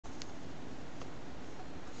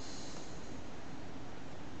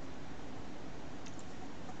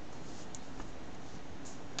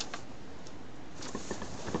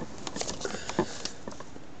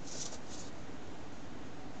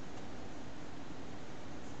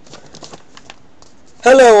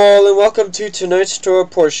Hello all, and welcome to tonight's Torah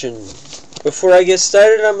portion. Before I get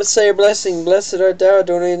started, I'm going to say a blessing. Blessed art thou,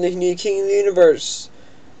 Adonai, the King of the universe,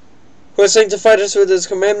 who has sanctified us with his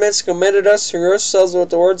commandments, commanded us to ourselves with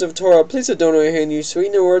the words of Torah. Please, Adonai, hand you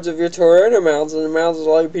sweeten the words of your Torah in our mouths and the mouths of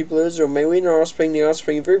all your people of Israel. May we and our offspring, the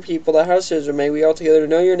offspring of your people, the house of Israel, may we altogether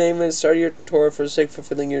know your name and study your Torah for the sake of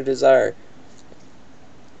fulfilling your desire.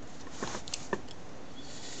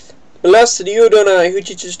 Blessed are you, Adonai, who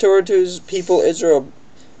teaches Torah to his people Israel.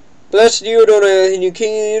 Blessed are you, Adonai, the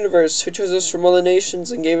King of the universe, who chose us from all the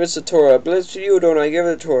nations and gave us the Torah. Blessed are you, Adonai, give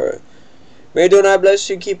the Torah. May Adonai bless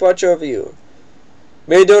you, keep watch over you.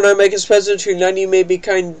 May Adonai make his presence to you, and you may be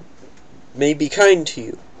kind to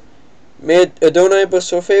you. May Adonai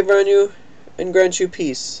bestow favor on you and grant you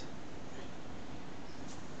peace.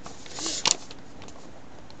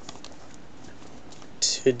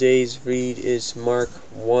 Today's read is Mark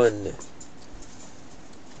 1.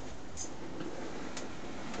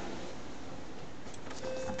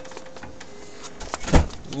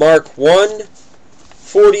 Mark 1,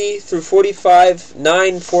 40 through 45,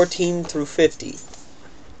 9, 14 through 50.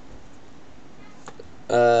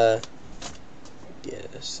 And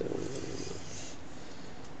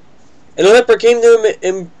a leper came to him,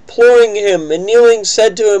 imploring him, and kneeling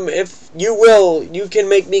said to him, "If you will, you can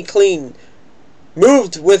make me clean."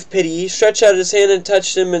 Moved with pity, he stretched out his hand and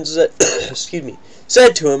touched him, and said,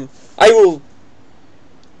 said to him, I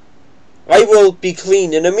will be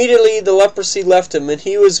clean. And immediately the leprosy left him, and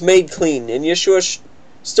he was made clean. And Yeshua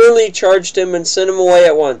sternly charged him and sent him away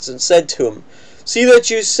at once, and said to him, "See that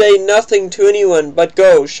you say nothing to anyone, but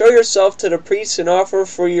go, show yourself to the priests, and offer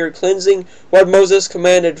for your cleansing what Moses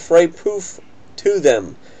commanded for a proof to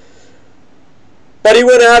them." But he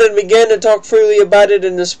went out and began to talk freely about it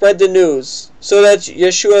and to spread the news, so that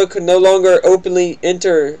Yeshua could no longer openly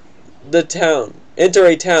enter a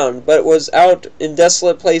town, but was out in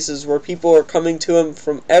desolate places where people were coming to him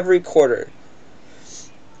from every quarter.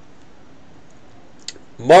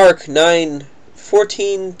 Mark 9,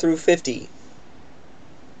 14 through 50.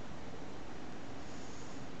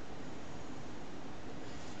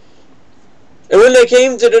 And when they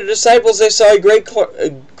came to the disciples, they saw a great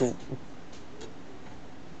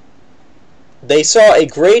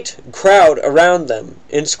crowd around them,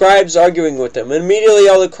 and scribes arguing with them. And immediately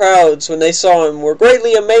all the crowds, when they saw him, were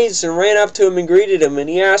greatly amazed, and ran up to him and greeted him. And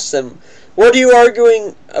he asked them, "What are you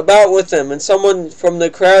arguing about with them?" And someone from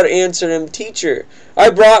the crowd answered him, "Teacher,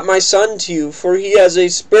 I brought my son to you, for he has a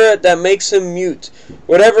spirit that makes him mute.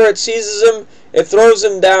 Whatever it seizes him, it throws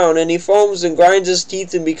him down, and he foams and grinds his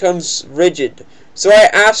teeth and becomes rigid. So I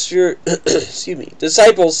asked your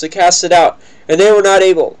disciples to cast it out, and they were not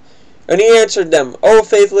able." And he answered them, "O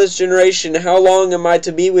faithless generation, how long am I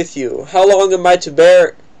to be with you? How long am I to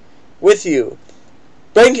bear with you?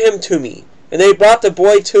 Bring him to me." And they brought the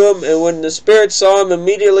boy to him, and when the spirit saw him,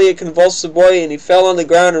 immediately it convulsed the boy, and he fell on the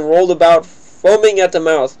ground and rolled about, foaming at the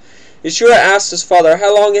mouth. Yeshua asked his father,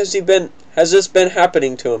 "How long has this been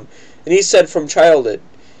happening to him?" And he said, "From childhood.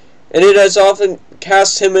 And it has often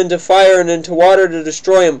cast him into fire and into water to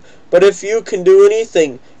destroy him. But if you can do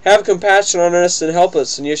anything, have compassion on us and help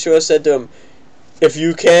us." And Yeshua said to him, "If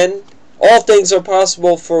you can, all things are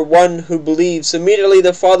possible for one who believes." Immediately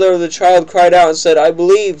the father of the child cried out and said, "I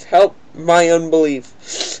believe, help my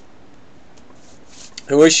unbelief."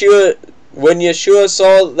 And when Yeshua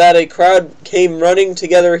saw that a crowd came running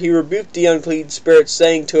together, he rebuked the unclean spirit,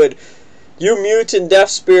 saying to it, "You mute and deaf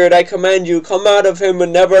spirit, I command you, come out of him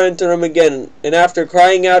and never enter him again." And after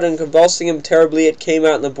crying out and convulsing him terribly, it came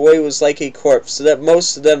out, and the boy was like a corpse, so that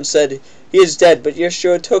most of them said, "He is dead." But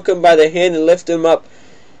Yeshua took him by the hand and lifted him up,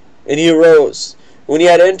 and he arose. When he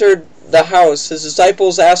had entered the house, his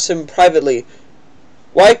disciples asked him privately,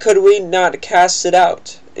 "Why could we not cast it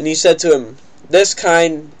out?" And he said to them, "This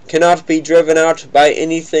kind cannot be driven out by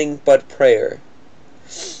anything but prayer."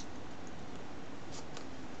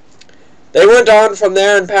 They went on from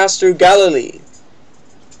there and passed through Galilee.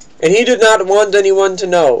 And he did not want anyone to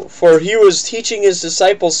know, for he was teaching his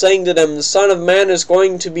disciples, saying to them, "The Son of Man is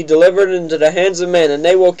going to be delivered into the hands of men, and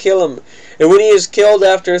they will kill him. And when he is killed,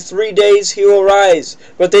 after 3 days he will rise."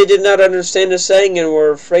 But they did not understand his saying, and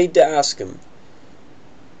were afraid to ask him.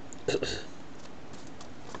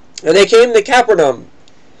 And they came to Capernaum.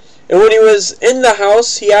 And when he was in the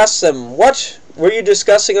house, he asked them, "What were you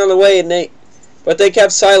discussing on the way?" But they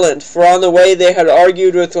kept silent, for on the way they had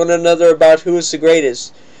argued with one another about who was the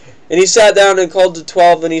greatest. And he sat down and called the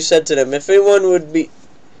 12, and he said to them, "If anyone would be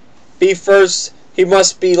first, he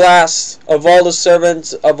must be last of all, the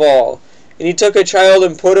servants of all." And he took a child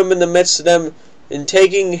and put him in the midst of them, And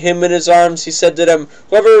taking him in his arms, he said to them,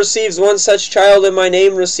 "Whoever receives one such child in my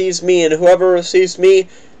name receives me, and whoever receives me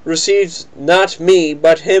receives not me,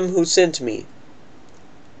 but him who sent me."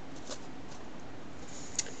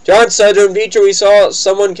 John said to him, "Teacher, we saw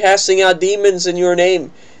someone casting out demons in your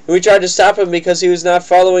name, and we tried to stop him because he was not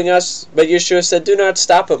following us." But Yeshua said, "Do not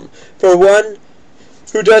stop him, for one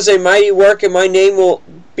who does a mighty work in my name will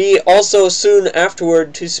be also soon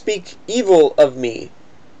afterward to speak evil of me.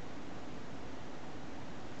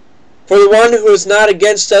 For the one who is not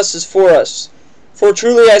against us is for us. For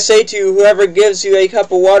truly I say to you, whoever gives you a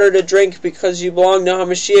cup of water to drink because you belong to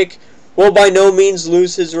HaMashiach will by no means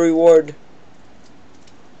lose his reward.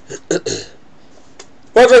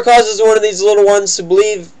 Whoever causes one of these little ones to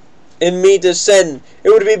believe in me to sin, it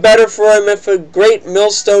would be better for him if a great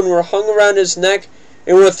millstone were hung around his neck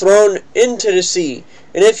and were thrown into the sea.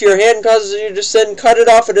 And if your hand causes you to sin, cut it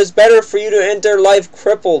off. It is better for you to enter life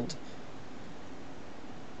crippled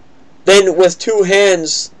than with 2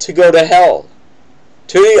 hands to go to hell,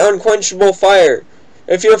 to the unquenchable fire.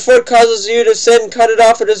 If your foot causes you to sin, cut it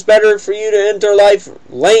off. It is better for you to enter life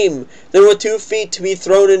lame than with 2 feet to be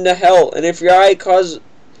thrown into hell. And if your eye causes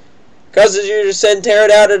you to sin, tear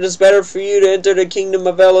it out. It is better for you to enter the kingdom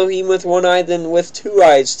of Elohim with 1 eye than with 2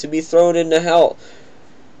 eyes to be thrown into hell,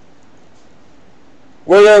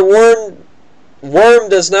 where the worm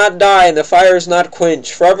does not die and the fire is not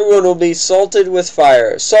quenched. For everyone will be salted with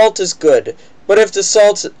fire. Salt is good, but if the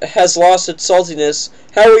salt has lost its saltiness,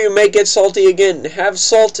 how will you make it salty again? Have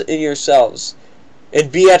salt in yourselves,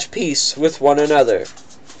 and be at peace with one another."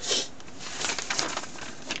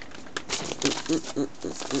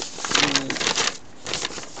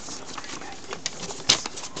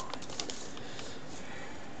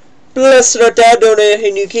 Blessed art thou, Adonai,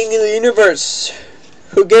 and you King of the universe,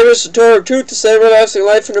 who gave us the Torah of truth to set everlasting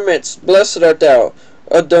life in our midst. Blessed art thou,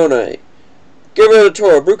 Adonai, giver of the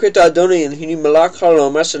Torah. Baruch Adonai, and hini malach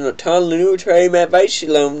halom, asa natan lenu trei mevai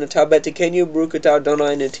shalom, nata betekenu, Baruch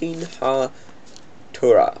Adonai, natin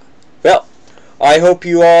ha-Torah. Well, I hope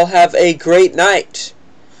you all have a great night.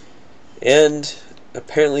 And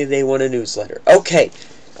apparently they want a newsletter. Okay,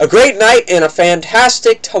 a great night and a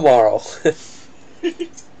fantastic tomorrow.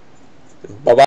 Bye-bye.